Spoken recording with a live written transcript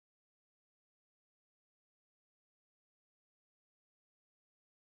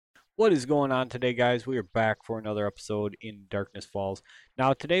What is going on today, guys? We are back for another episode in Darkness Falls.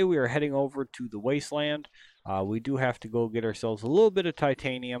 Now, today we are heading over to the wasteland. We do have to go get ourselves a little bit of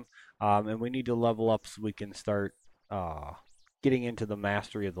titanium, and we need to level up so we can start uh, getting into the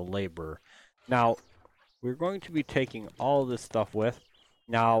mastery of the laborer. Now, we're going to be taking all of this stuff with.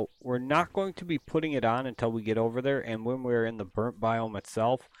 Now, we're not going to be putting it on until we get over there, and when we're in the burnt biome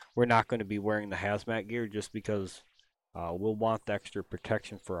itself, we're not going to be wearing the hazmat gear just because we'll want the extra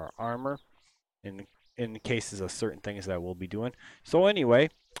protection for our armor in cases of certain things that we'll be doing. So anyway,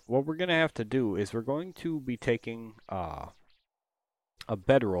 what we're gonna have to do is we're going to be taking a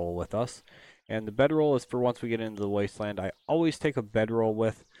bedroll with us, and the bedroll is for once we get into the wasteland. I always take a bedroll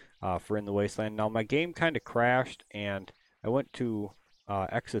with for in the wasteland. Now my game kind of crashed, and I went to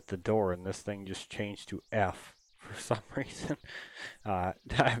exit the door, and this thing just changed to F for some reason. I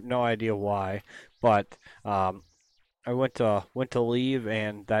have no idea why, but I went to leave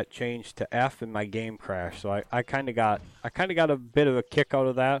and that changed to F and my game crashed. So I kind of got a bit of a kick out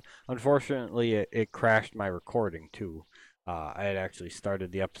of that. Unfortunately, it crashed my recording too. I had actually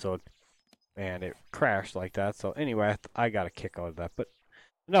started the episode and it crashed like that. So anyway, I got a kick out of that. But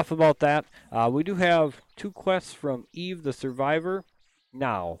enough about that. We do have two quests from Eve the Survivor.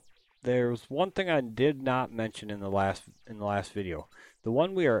 Now, there's one thing I did not mention in the last video. The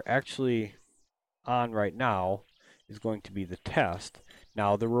one we are actually on right now is going to be the test.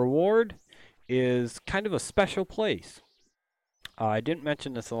 Now, the reward is kind of a special place. I didn't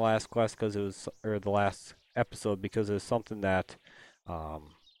mention this in the last quest because it was, or the last episode, because it was something that I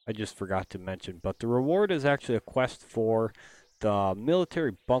just forgot to mention. But the reward is actually a quest for the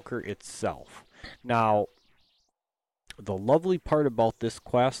military bunker itself. Now, the lovely part about this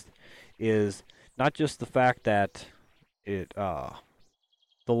quest is not just the fact that it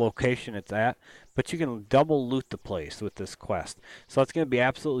the location it's at, but you can double loot the place with this quest. So it's going to be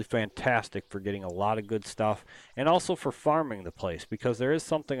absolutely fantastic for getting a lot of good stuff and also for farming the place because there is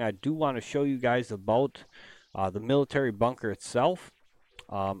something I do want to show you guys about the military bunker itself.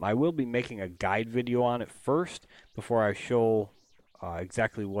 I will be making a guide video on it first before I show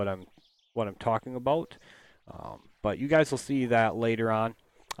exactly what I'm talking about. But you guys will see that later on.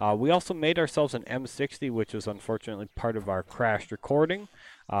 We also made ourselves an M60, which was unfortunately part of our crashed recording.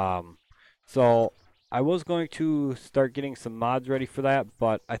 Um, so I was going to start getting some mods ready for that,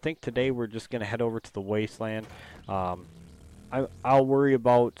 but I think today we're just going to head over to the wasteland. Um, I'll worry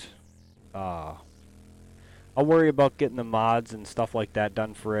about uh, getting the mods and stuff like that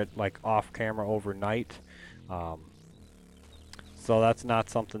done for it, like off camera overnight. Um, so that's not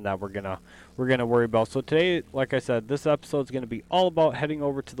something that we're gonna worry about. So today, like I said, this episode is gonna be all about heading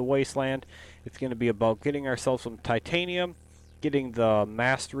over to the wasteland. It's gonna be about getting ourselves some titanium, getting the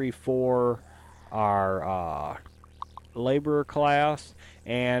mastery for our laborer class,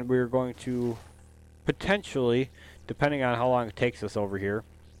 and we're going to potentially, depending on how long it takes us over here,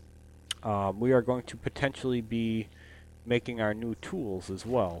 we are going to potentially be making our new tools as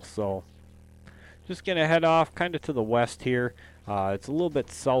well. So just gonna head off kind of to the west here. It's a little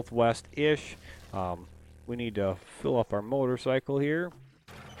bit southwest-ish. We need to fill up our motorcycle here.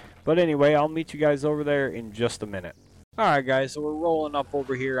 But anyway, I'll meet you guys over there in just a minute. Alright guys, so we're rolling up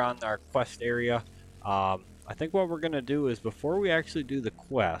over here on our quest area. I think what we're going to do is before we actually do the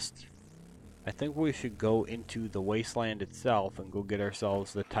quest, I think we should go into the wasteland itself and go get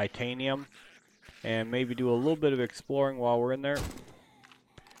ourselves the titanium. And maybe do a little bit of exploring while we're in there.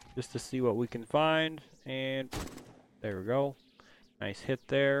 Just to see what we can find. And there we go. Nice hit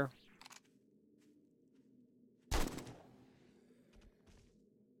there.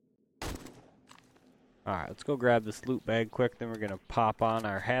 Alright, let's go grab this loot bag quick, then we're going to pop on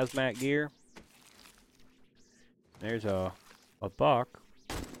our hazmat gear. There's a buck.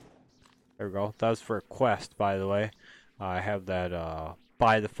 There we go. That was for a quest, by the way. I have that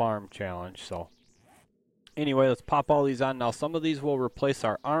buy the farm challenge, so. Anyway, let's pop all these on. Now, some of these will replace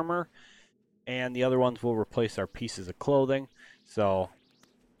our armor, and the other ones will replace our pieces of clothing. So,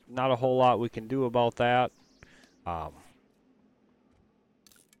 not a whole lot we can do about that.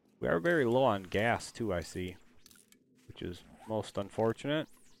 We are very low on gas too, I see, which is most unfortunate.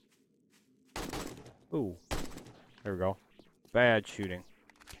 Ooh, there we go. Bad shooting.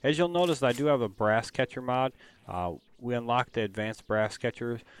 As you'll notice, I do have a brass catcher mod. We unlocked the advanced brass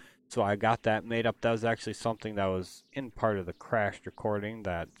catchers, so I got that made up. That was actually something that was in part of the crashed recording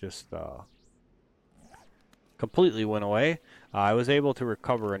that just completely went away. I was able to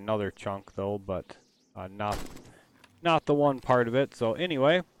recover another chunk though, but not the one part of it. So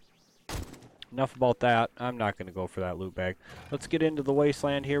anyway, enough about that. I'm not going to go for that loot bag. Let's get into the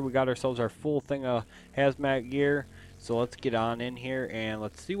wasteland here. We got ourselves our full thing of hazmat gear. So let's get on in here and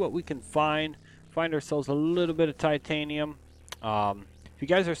let's see what we can find. Find ourselves a little bit of titanium. If you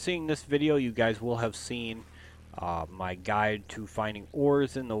guys are seeing this video, you guys will have seen my guide to finding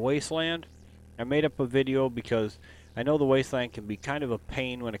ores in the wasteland. I made up a video because I know the wasteland can be kind of a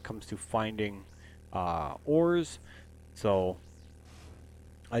pain when it comes to finding ores. So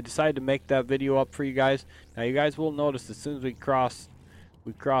I decided to make that video up for you guys. Now you guys will notice as soon as we cross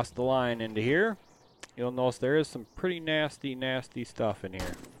the line into here, you'll notice there is some pretty nasty stuff in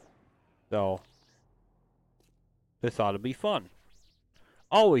here. So this ought to be fun.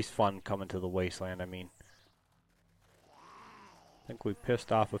 Always fun coming to the wasteland. I mean, I think we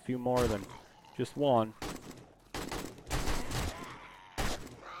pissed off a few more than just one.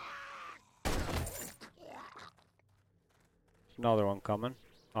 There's another one coming.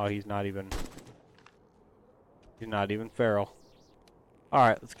 Oh, he's not even feral.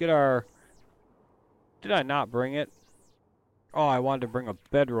 Alright, let's get our... Did I not bring it? Oh, I wanted to bring a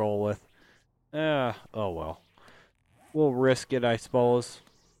bedroll with... oh well. We'll risk it, I suppose.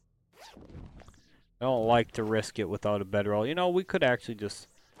 I don't like to risk it without a bedroll. You know, we could actually just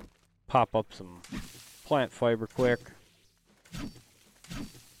pop up some plant fiber quick.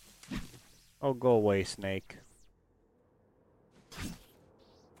 Oh, go away, snake.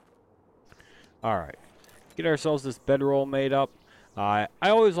 Alright. Get ourselves this bedroll made up. I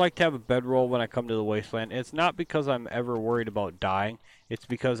always like to have a bedroll when I come to the wasteland. It's not because I'm ever worried about dying. It's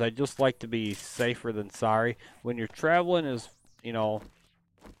because I just like to be safer than sorry. When you're traveling is, you know,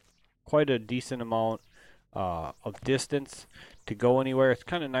 quite a decent amount of distance to go anywhere, it's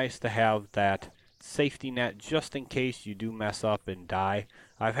kind of nice to have that safety net just in case you do mess up and die.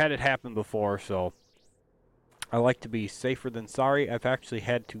 I've had it happen before, so I like to be safer than sorry. I've actually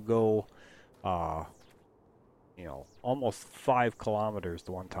had to go you know, almost 5 kilometers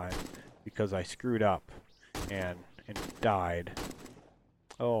the one time because I screwed up and died.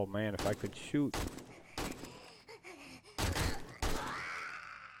 Oh man, if I could shoot.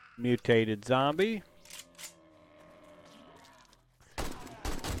 Mutated zombie. And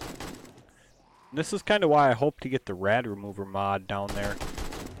this is kind of why I hope to get the rad remover mod down there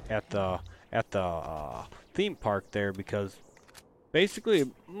at the theme park there, because basically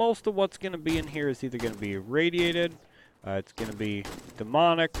most of what's going to be in here is either going to be radiated, it's going to be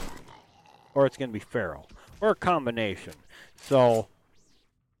demonic, or it's going to be feral, or a combination. So,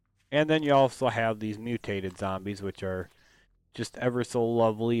 and then you also have these mutated zombies, which are just ever so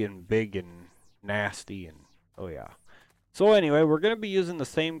lovely and big and nasty, and oh yeah. So anyway, we're going to be using the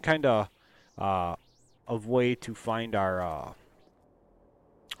same kind of way to find our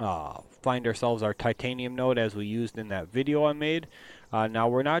find ourselves our titanium node as we used in that video I made. Now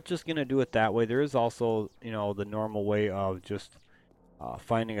we're not just going to do it that way. There is also, you know, the normal way of just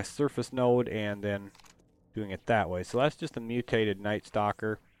finding a surface node and then doing it that way. So that's just a mutated Night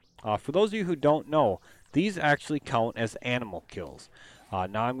Stalker. For those of you who don't know, these actually count as animal kills.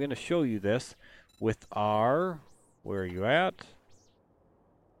 Now I'm going to show you this with our, where are you at?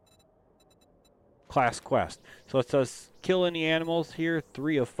 Class quest. So it says kill any animals here,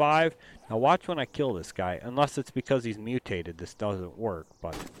 3 of 5. Now watch when I kill this guy, unless it's because he's mutated. This doesn't work,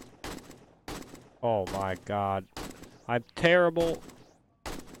 but oh my god, I'm terrible.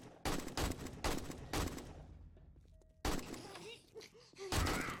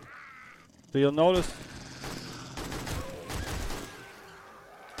 So you'll notice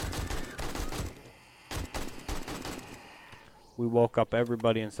we woke up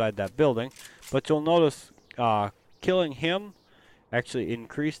everybody inside that building, but you'll notice killing him actually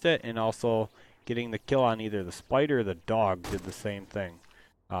increased it, and also getting the kill on either the spider or the dog did the same thing.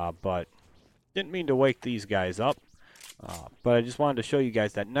 But didn't mean to wake these guys up, but I just wanted to show you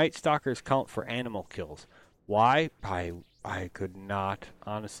guys that Night Stalkers count for animal kills. Why? I could not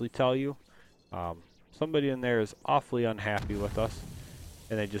honestly tell you. Somebody in there is awfully unhappy with us,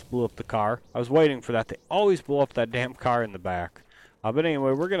 and they just blew up the car. I was waiting for that. They always blow up that damn car in the back. But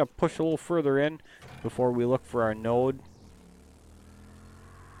anyway, we're going to push a little further in before we look for our node.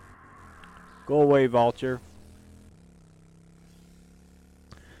 Go away, vulture.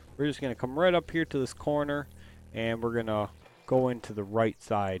 We're just going to come right up here to this corner, and we're going to go into the right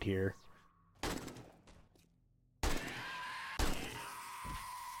side here.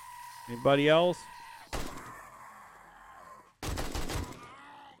 Anybody else?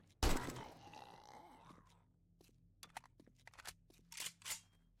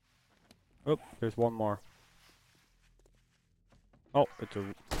 Oh, there's one more. Oh, it's a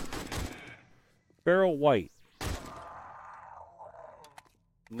feral white.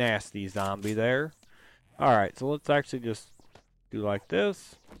 Nasty zombie there. Alright, so let's actually just do like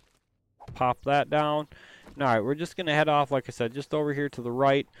this. Pop that down. Alright, we're just going to head off, like I said, just over here to the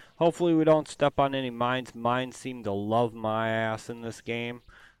right. Hopefully we don't step on any mines. Mines seem to love my ass in this game.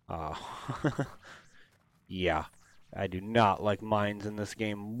 Uh, yeah, I do not like mines in this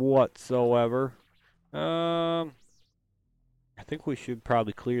game whatsoever. I think we should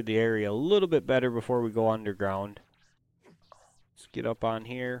probably clear the area a little bit better before we go underground. Let's get up on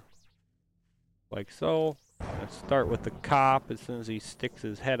here, like so. Let's start with the cop as soon as he sticks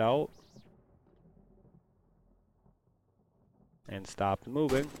his head out. And stop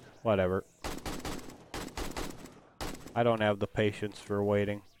moving. Whatever. I don't have the patience for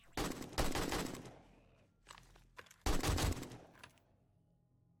waiting.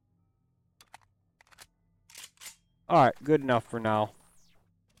 Alright, good enough for now.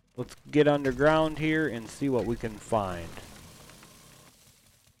 Let's get underground here and see what we can find.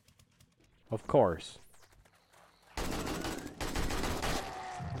 Of course.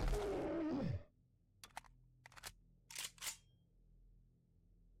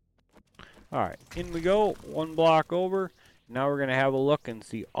 Alright, in we go, one block over. Now we're gonna have a look and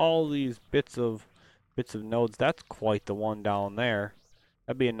see all these bits of nodes. That's quite the one down there.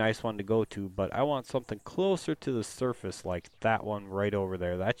 That'd be a nice one to go to, but I want something closer to the surface like that one right over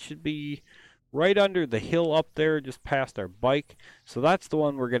there. That should be right under the hill up there just past our bike. So that's the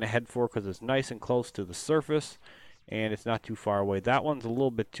one we're gonna head for because it's nice and close to the surface and it's not too far away. That one's a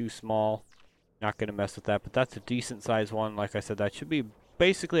little bit too small. Not gonna mess with that, but that's a decent sized one. Like I said, that should be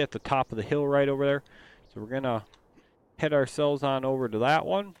basically at the top of the hill right over there. So we're gonna head ourselves on over to that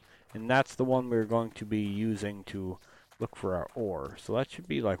one, and that's the one we're going to be using to look for our ore. So that should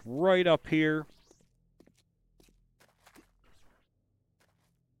be like right up here.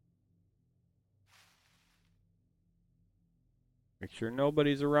 Make sure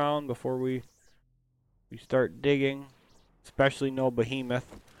nobody's around before we start digging, especially no behemoth.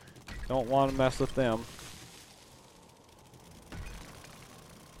 Don't want to mess with them.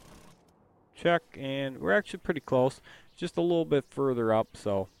 Check, and we're actually pretty close. Just a little bit further up,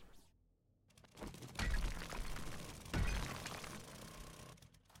 so.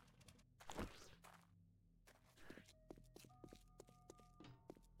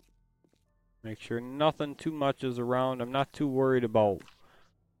 Make sure nothing too much is around. I'm not too worried about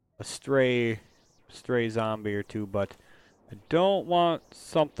a stray zombie or two, but I don't want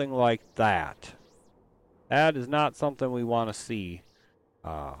something like that. That is not something we want to see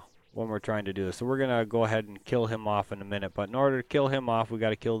when we're trying to do this. So we're going to go ahead and kill him off in a minute. But in order to kill him off, we got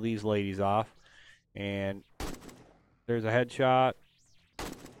to kill these ladies off. And there's a headshot.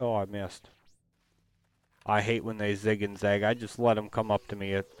 Oh, I missed. I hate when they zig and zag. I just let them come up to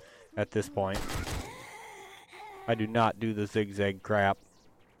me at this point. I do not do the zigzag crap.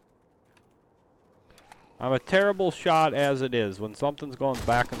 I'm a terrible shot as it is. When something's going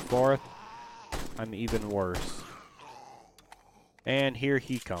back and forth, I'm even worse. And here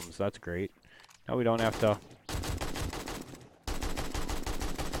he comes. That's great. Now we don't have to...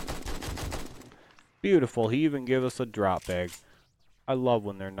 Beautiful. He even gave us a drop bag. I love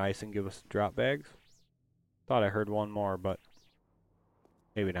when they're nice and give us drop bags. Thought I heard one more, but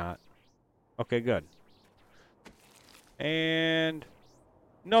maybe not. Okay, good. And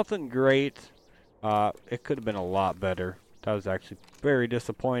nothing great. It could have been a lot better. That was actually very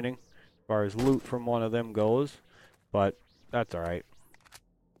disappointing as far as loot from one of them goes, but that's all right.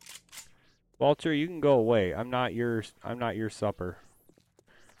 Vulture, you can go away. I'm not your supper.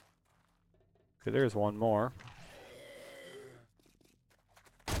 Okay, there's one more.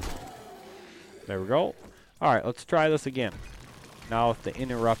 There we go. All right, let's try this again. Now, if the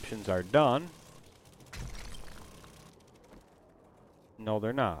interruptions are done. No,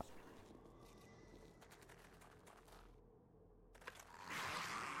 they're not.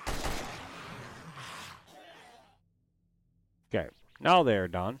 Okay, now they're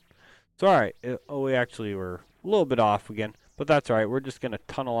done. So, alright, we actually were a little bit off again, but that's alright. We're just going to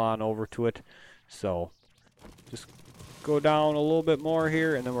tunnel on over to it. So, just go down a little bit more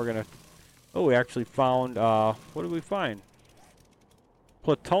here, and then we're going to... Oh, we actually found... what did we find?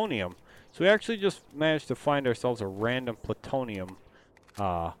 Plutonium. So we actually just managed to find ourselves a random plutonium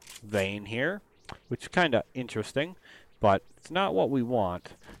vein here, which is kind of interesting, but it's not what we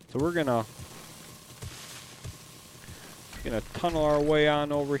want. So we're gonna tunnel our way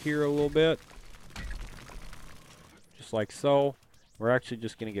on over here a little bit, just like so. We're actually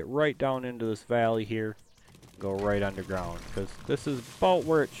just gonna get right down into this valley here, go right underground, because this is about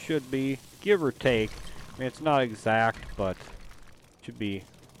where it should be, give or take. I mean, it's not exact, but it should be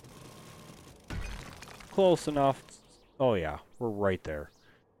close enough. Oh yeah, we're right there.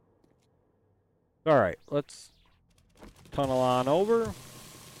 Alright, let's tunnel on over.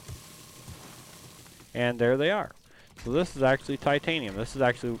 And there they are. So this is actually titanium. This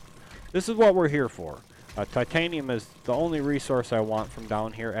is what we're here for. Titanium is the only resource I want from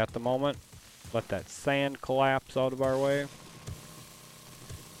down here at the moment. Let that sand collapse out of our way.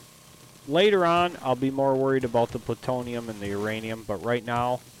 Later on, I'll be more worried about the plutonium and the uranium, but right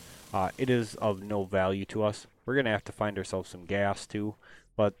now, it is of no value to us. We're going to have to find ourselves some gas too.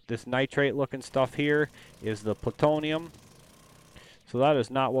 But this nitrate looking stuff here is the plutonium. So that is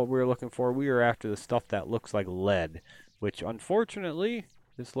not what we're looking for. We are after the stuff that looks like lead, which unfortunately,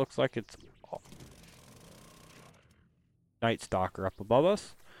 this looks like it's Night Stalker up above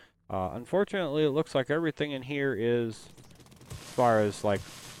us. Unfortunately, it looks like everything in here is, as far as like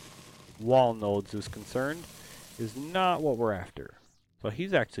wall nodes is concerned, is not what we're after. So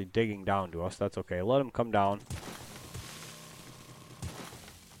he's actually digging down to us. That's okay. Let him come down.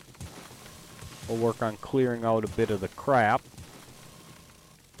 We'll work on clearing out a bit of the crap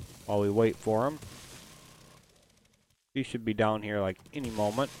while we wait for him. He should be down here like any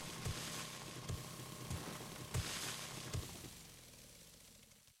moment.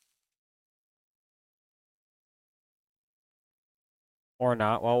 Or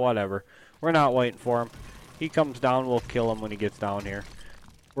not. Well, whatever. We're not waiting for him. He comes down, we'll kill him when he gets down here.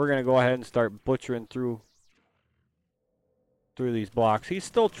 We're going to go ahead and start butchering through these blocks. He's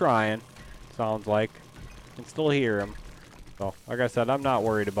still trying, sounds like. I can still hear him. So, like I said, I'm not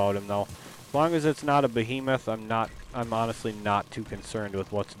worried about him though. As long as it's not a behemoth, I'm honestly not too concerned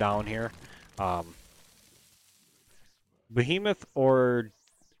with what's down here. Behemoth or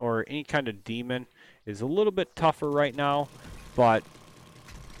any kind of demon is a little bit tougher right now, but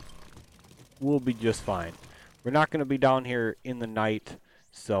we'll be just fine. We're not going to be down here in the night,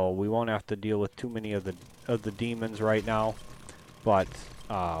 so we won't have to deal with too many of the demons right now. But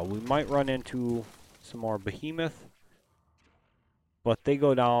we might run into some more behemoth, but they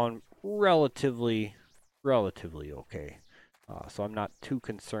go down relatively okay. So I'm not too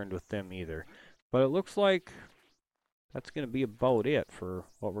concerned with them either. But it looks like that's going to be about it for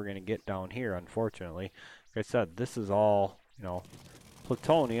what we're going to get down here, unfortunately. Like I said, this is all,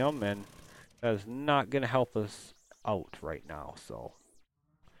 plutonium, and that is not going to help us out right now. So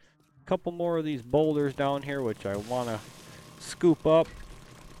a couple more of these boulders down here, which I want to scoop up.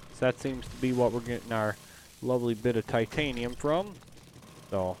 So that seems to be what we're getting our lovely bit of titanium from.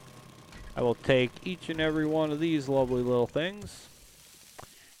 So I will take each and every one of these lovely little things.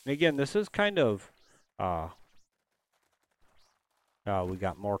 And again, this is kind of, we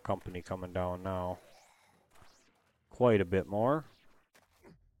got more company coming down now. Quite a bit more.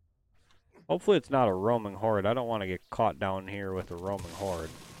 Hopefully it's not a roaming horde. I don't want to get caught down here with a roaming horde.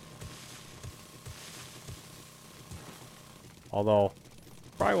 Although,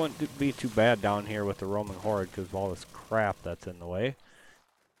 probably wouldn't be too bad down here with the roaming horde because of all this crap that's in the way.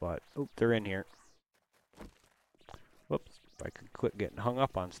 But, oop, they're in here. Whoops, if I could quit getting hung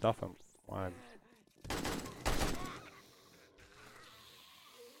up on stuff.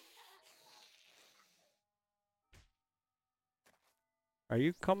 Are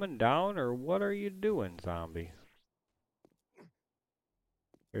you coming down, or what are you doing, zombie?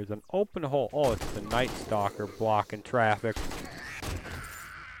 There's an open hole. Oh, it's the Night Stalker blocking traffic.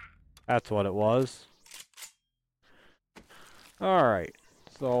 That's what it was. Alright,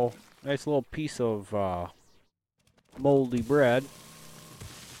 so nice little piece of moldy bread.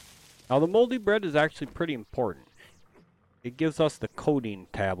 Now the moldy bread is actually pretty important. It gives us the coding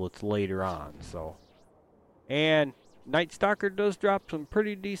tablets later on, so. And Night Stalker does drop some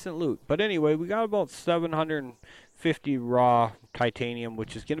pretty decent loot. But anyway, we got about 750 raw titanium,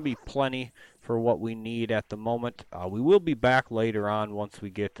 which is going to be plenty for what we need at the moment. We will be back later on once we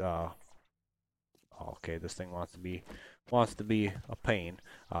get okay, this thing wants to be a pain.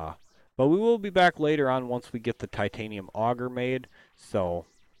 But we will be back later on once we get the titanium auger made. So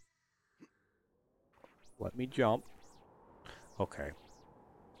let me jump. Okay.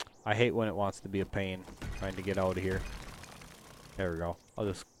 I hate when it wants to be a pain trying to get out of here. There we go. I'll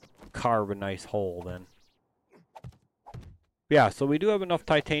just carve a nice hole then. Yeah, so we do have enough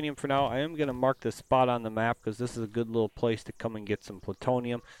titanium for now. I am going to mark this spot on the map because this is a good little place to come and get some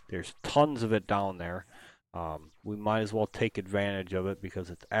plutonium. There's tons of it down there. We might as well take advantage of it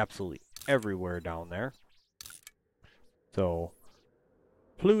because it's absolutely everywhere down there. So,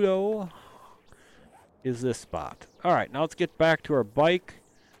 Pluto is this spot. Alright, now let's get back to our bike.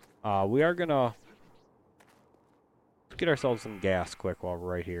 We are going to get ourselves some gas quick while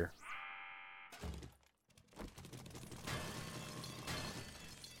we're right here.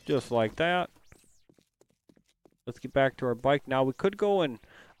 Just like that. Let's get back to our bike. Now, we could go and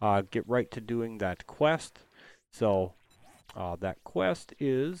get right to doing that quest. So, that quest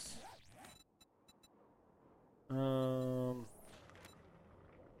is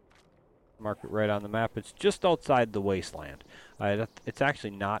Mark it right on the map. It's just outside the wasteland. It's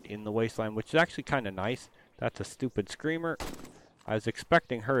actually not in the wasteland, which is actually kind of nice. That's a stupid screamer. I was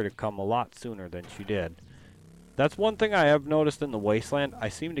expecting her to come a lot sooner than she did. That's one thing I have noticed in the wasteland. I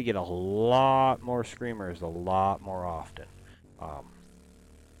seem to get a lot more screamers a lot more often.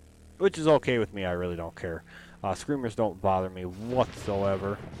 Which is okay with me. I really don't care. Screamers don't bother me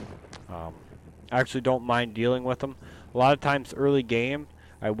whatsoever. I actually don't mind dealing with them. A lot of times early game,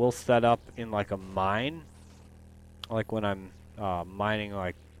 I will set up in like a mine. Like when I'm mining,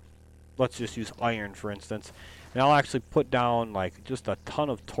 like, let's just use iron for instance. And I'll actually put down like just a ton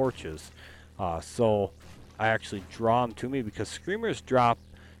of torches. So I actually draw them to me because screamers drop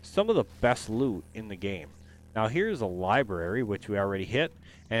some of the best loot in the game. Now here's a library, which we already hit.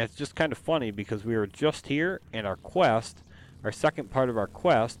 And it's just kind of funny because we were just here and our quest, our second part of our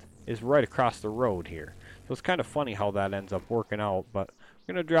quest, is right across the road here. So it's kind of funny how that ends up working out. But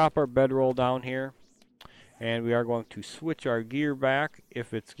we're going to drop our bedroll down here. And we are going to switch our gear back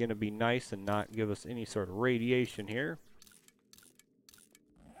if it's going to be nice and not give us any sort of radiation here.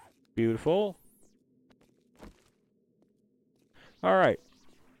 Beautiful. Alright.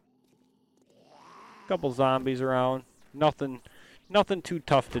 Couple zombies around. Nothing too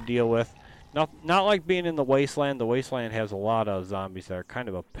tough to deal with. Not like being in the wasteland. The wasteland has a lot of zombies that are kind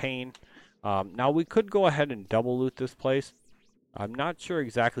of a pain. Now we could go ahead and double loot this place. I'm not sure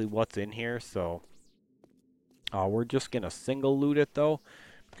exactly what's in here, so we're just gonna single loot it though,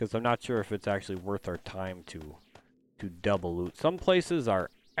 because I'm not sure if it's actually worth our time to double loot. Some places are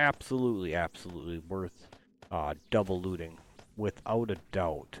absolutely worth double looting without a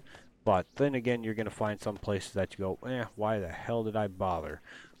doubt. But then again, you're gonna find some places that you go, why the hell did I bother?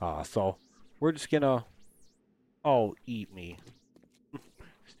 So we're just gonna, oh, eat me,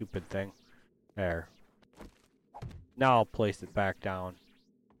 stupid thing. There. Now I'll place it back down.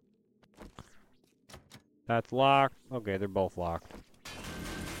 That's locked. Okay, they're both locked.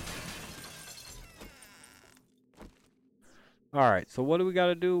 Alright, so what do we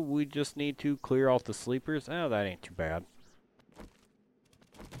gotta do? We just need to clear out the sleepers. Oh, that ain't too bad.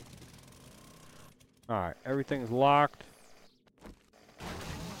 Alright, everything's locked.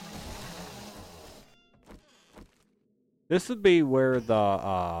 This would be where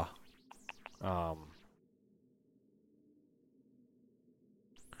the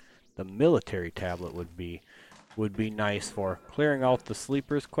military tablet would be nice for clearing out the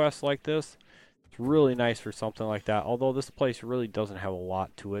sleepers quest like this. It's really nice for something like that. Although this place really doesn't have a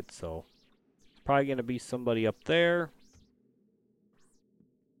lot to it, so it's probably gonna be somebody up there.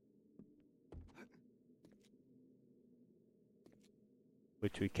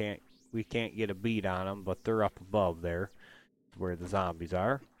 Which we can't get a beat on them, but they're up above there where the zombies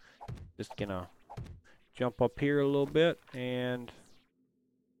are. Just gonna jump up here a little bit, and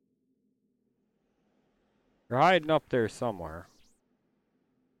they're hiding up there somewhere.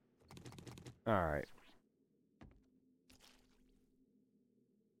 Alright.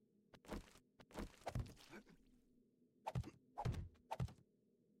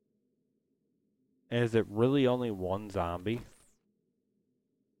 Is it really only one zombie?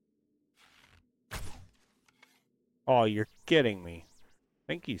 Oh, you're kidding me. I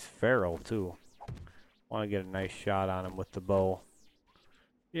think he's feral too. Want to get a nice shot on him with the bow.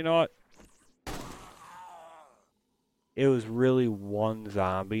 You know what? It was really one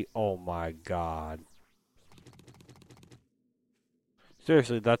zombie. Oh my god.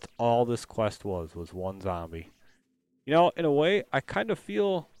 Seriously, that's all this quest was one zombie. You know, in a way, I kind of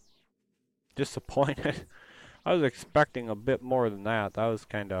feel disappointed. I was expecting a bit more than that. That was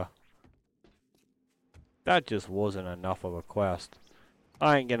kind of... That just wasn't enough of a quest.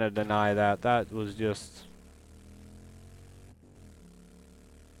 I ain't gonna deny that. That was just...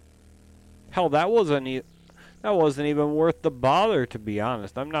 Hell, that wasn't even worth the bother, to be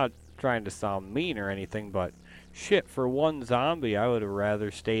honest. I'm not trying to sound mean or anything, but shit, for one zombie, I would have rather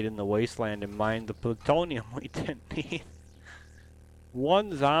stayed in the wasteland and mined the plutonium we didn't need.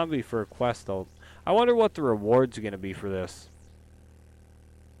 One zombie for a quest, though. I wonder what the reward's gonna be for this.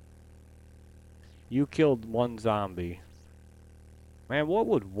 You killed one zombie. Man, what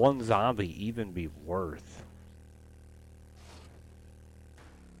would one zombie even be worth?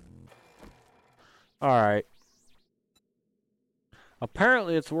 Alright.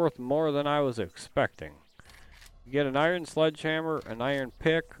 Apparently it's worth more than I was expecting. You get an iron sledgehammer, an iron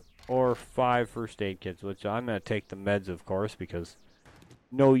pick, or 5 first aid kits, which I'm going to take the meds, of course, because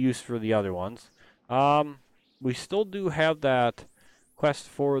no use for the other ones. We still do have that quest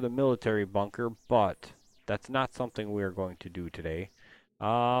for the military bunker, but that's not something we are going to do today.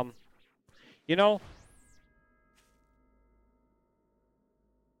 You know,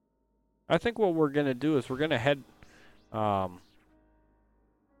 I think what we're gonna do is we're gonna head. What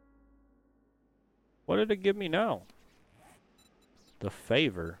did it give me now? The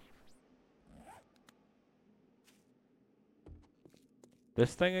favor.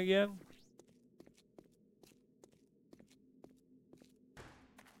 This thing again?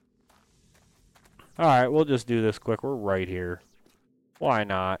 Alright, we'll just do this quick. We're right here. Why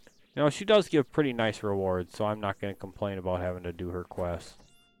not? You know, she does give pretty nice rewards, so I'm not going to complain about having to do her quests.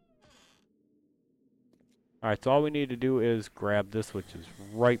 Alright, so all we need to do is grab this, which is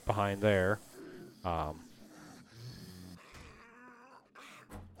right behind there.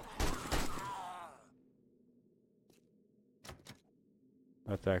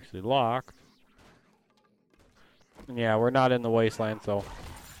 That's actually locked. And yeah, we're not in the wasteland, so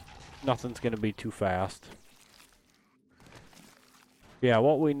nothing's going to be too fast. Yeah,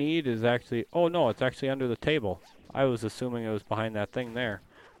 what we need is actually... Oh, no, it's actually under the table. I was assuming it was behind that thing there.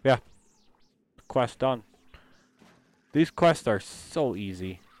 Yeah. Quest done. These quests are so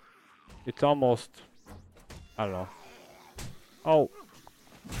easy. It's almost... I don't know. Oh.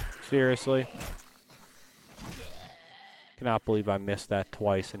 Seriously? Cannot believe I missed that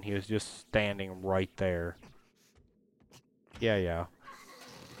twice and he was just standing right there. Yeah.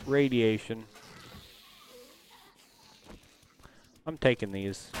 Radiation. I'm taking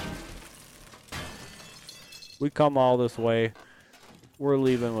these. We come all this way. We're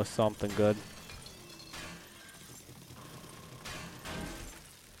leaving with something good.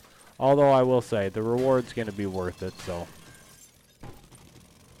 Although I will say, the reward's going to be worth it, so.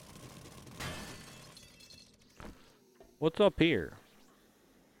 What's up here?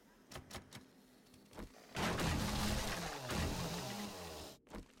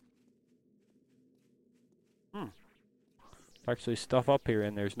 Actually stuff up here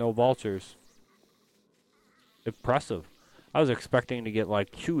and there's no vultures. Impressive. I was expecting to get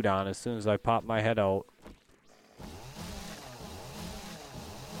like chewed on as soon as I pop my head out.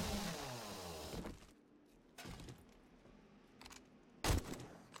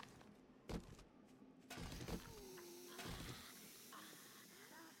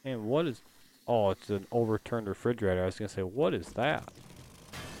 And what is... Oh, it's an overturned refrigerator. I was going to say, what is that?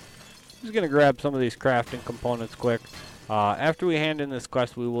 Just going to grab some of these crafting components quick. After we hand in this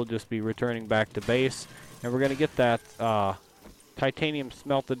quest, we will just be returning back to base. And we're going to get that titanium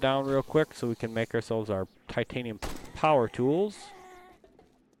smelted down real quick so we can make ourselves our titanium power tools.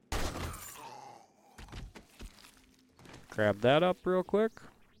 Grab that up real quick.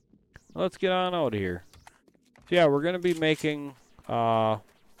 Let's get on out of here. So yeah, we're going to be making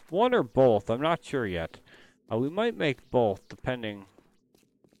one or both. I'm not sure yet. We might make both, depending...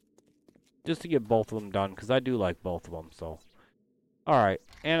 Just to get both of them done, because I do like both of them, so. Alright,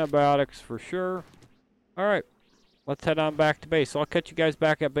 antibiotics for sure. Alright, let's head on back to base. So I'll catch you guys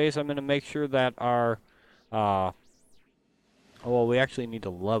back at base. I'm going to make sure that our... well, we actually need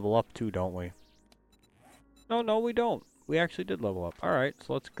to level up too, don't we? No, we don't. We actually did level up. Alright,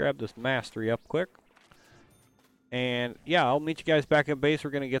 so let's grab this mastery up quick. And, yeah, I'll meet you guys back at base.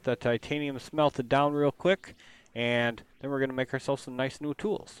 We're going to get that titanium smelted down real quick. And then we're going to make ourselves some nice new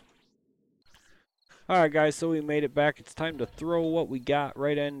tools. Alright guys, so we made it back. It's time to throw what we got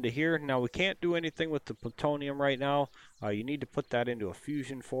right into here. Now we can't do anything with the plutonium right now. You need to put that into a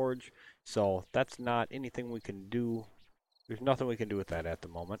fusion forge. So that's not anything we can do. There's nothing we can do with that at the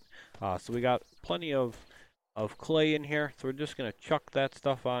moment. So we got plenty of clay in here. So we're just going to chuck that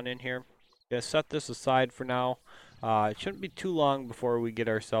stuff on in here. Gonna set this aside for now. It shouldn't be too long before we get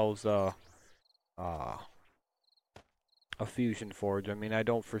ourselves a fusion forge. I mean, I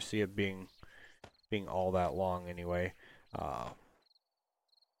don't foresee it being all that long anyway.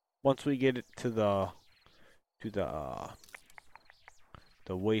 Once we get it to the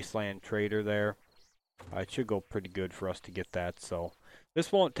wasteland trader there, it should go pretty good for us to get that. So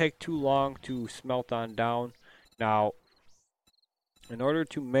this won't take too long to smelt on down. Now, in order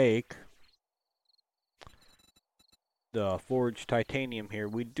to make the forged titanium here,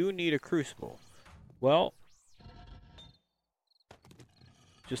 we do need a crucible. Well,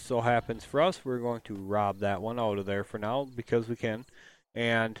 just so happens for us, we're going to rob that one out of there for now because we can.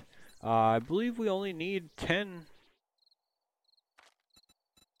 And I believe we only need 10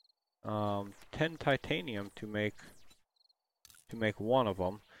 titanium to make one of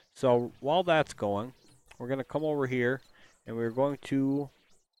them. So while that's going, we're going to come over here and we're going to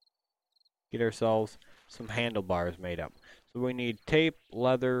get ourselves some handlebars made up. So we need tape,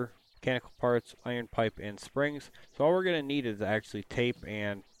 leather, mechanical parts, iron pipe, and springs. So all we're going to need is actually tape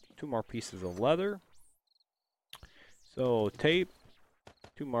and 2 more pieces of leather. So tape,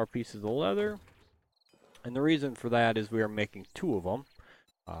 2 more pieces of leather. And the reason for that is we are making 2 of them.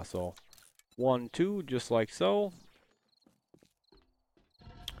 So 1, 2, just like so.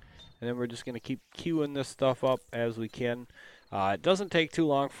 And then we're just going to keep queuing this stuff up as we can. It doesn't take too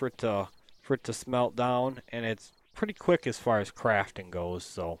long for it to smelt down, and it's pretty quick as far as crafting goes,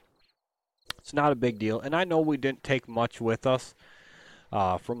 so it's not a big deal. And I know we didn't take much with us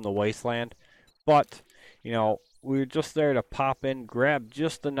from the wasteland, but you know, we were just there to pop in, grab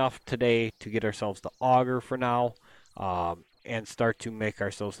just enough today to get ourselves the auger for now, and start to make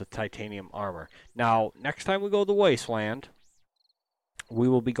ourselves the titanium armor. Now, next time we go to the wasteland, we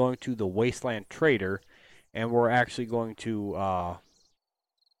will be going to the wasteland trader, and we're actually going to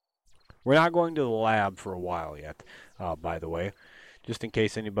we're not going to the lab for a while yet, by the way, just in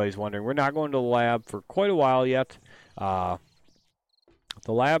case anybody's wondering. We're not going to the lab for quite a while yet. The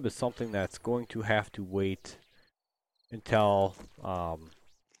lab is something that's going to have to wait until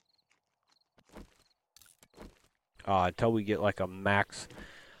we get like a max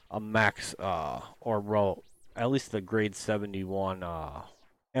or row, at least the grade 71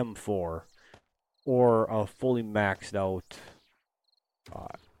 M4, or a fully maxed out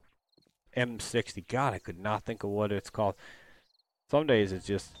M60. God, I could not think of what it's called. Some days it's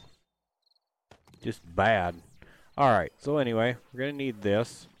just bad. Alright, so anyway, we're going to need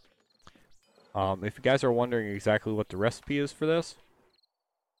this. If you guys are wondering exactly what the recipe is for this,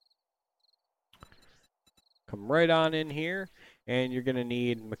 come right on in here, and you're going to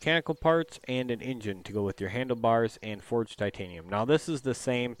need mechanical parts and an engine to go with your handlebars and forged titanium. Now this is the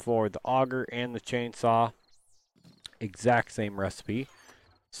same for the auger and the chainsaw. Exact same recipe.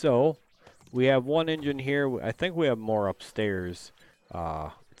 So, we have one engine here. I think we have more upstairs.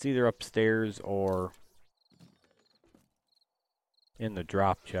 It's either upstairs or in the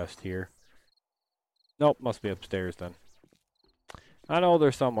drop chest here. Nope, must be upstairs then. I know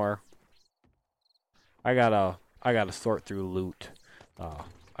they're somewhere. I gotta sort through loot.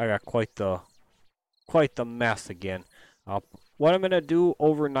 I got quite the mess again. What I'm gonna do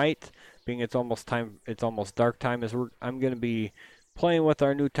overnight, being it's almost dark time, is I'm gonna be playing with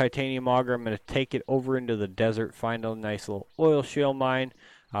our new titanium auger. I'm gonna take it over into the desert, find a nice little oil shale mine.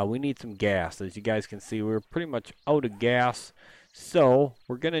 We need some gas. As you guys can see, we're pretty much out of gas, so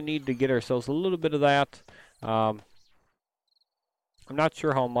we're gonna need to get ourselves a little bit of that. I'm not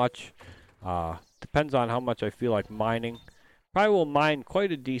sure how much. Depends on how much I feel like mining. Probably will mine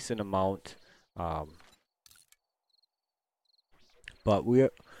quite a decent amount. But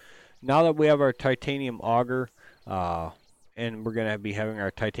now that we have our titanium auger, and we're gonna be having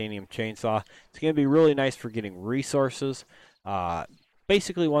our titanium chainsaw, it's gonna be really nice for getting resources.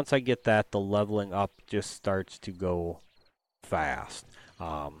 Basically, once I get that, the leveling up just starts to go fast,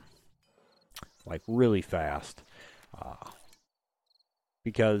 like really fast.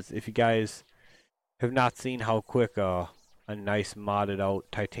 Because if you guys have not seen how quick a nice modded out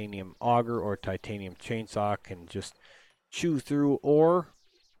titanium auger or titanium chainsaw can just chew through ore,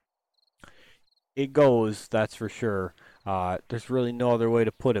 it goes, that's for sure. There's really no other way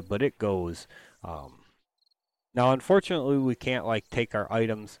to put it, but it goes. Now, unfortunately, we can't like take our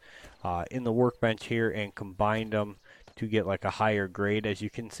items in the workbench here and combine them to get like a higher grade. As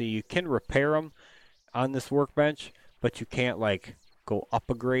you can see, you can repair them on this workbench, but you can't like go up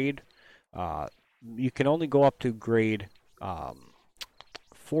a grade. You can only go up to grade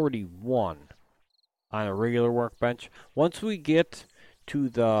 41 on a regular workbench. Once we get to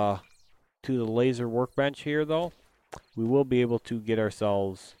the laser workbench here, though, we will be able to get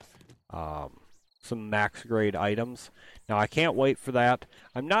ourselves some max grade items. Now, I can't wait for that.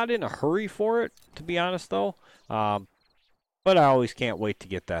 I'm not in a hurry for it, to be honest, though. But I always can't wait to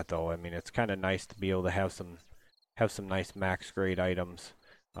get that, though. I mean, it's kind of nice to be able to have some nice max grade items,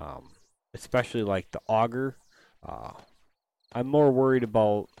 especially like the auger. I'm more worried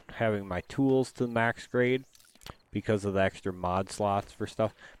about having my tools to max grade because of the extra mod slots for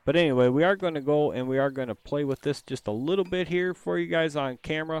stuff. But anyway, we are going to go and we are going to play with this just a little bit here for you guys on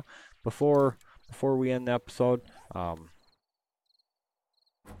camera before we end the episode. Let's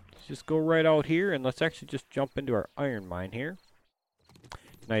just go right out here and let's actually just jump into our iron mine here.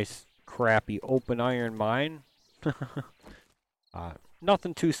 Nice crappy open iron mine.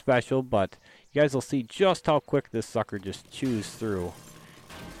 Nothing too special, but you guys will see just how quick this sucker just chews through.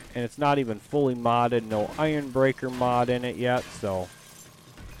 And it's not even fully modded, no iron breaker mod in it yet, so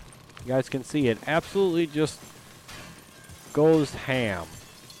you guys can see it absolutely just goes ham.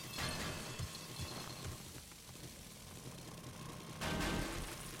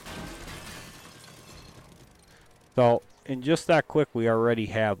 So, in just that quick, we already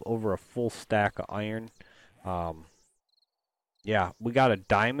have over a full stack of iron. Yeah, we got a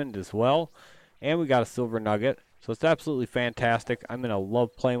diamond as well, and we got a silver nugget. So it's absolutely fantastic. I'm going to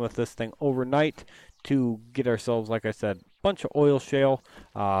love playing with this thing overnight to get ourselves, like I said, a bunch of oil shale.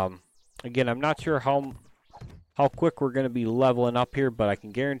 Again, I'm not sure how quick we're going to be leveling up here, but I can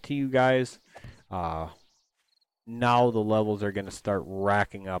guarantee you guys uh, now the levels are going to start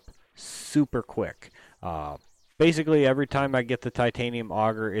racking up super quick. Basically, every time I get the titanium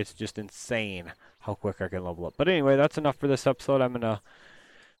auger, it's just insane how quick I can level up. But anyway, that's enough for this episode. I'm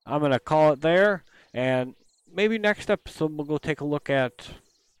gonna call it there, and maybe next episode we'll go take a look at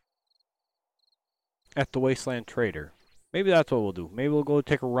the Wasteland Trader. Maybe that's what we'll do. Maybe we'll go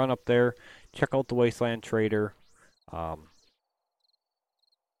take a run up there, check out the Wasteland Trader, um,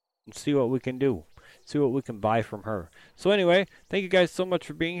 and see what we can do. See what we can buy from her. So anyway, thank you guys so much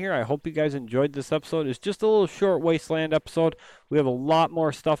for being here. I hope you guys enjoyed this episode. It's just a little short Wasteland episode. We have a lot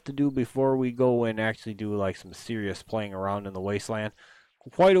more stuff to do before we go and actually do like some serious playing around in the Wasteland.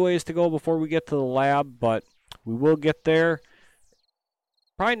 Quite a ways to go before we get to the lab, but we will get there.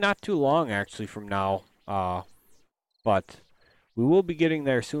 Probably not too long actually from now. But we will be getting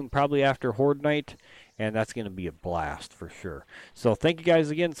there soon, probably after Horde Night, and that's going to be a blast for sure. So thank you guys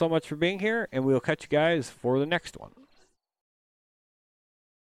again so much for being here, and we'll catch you guys for the next one.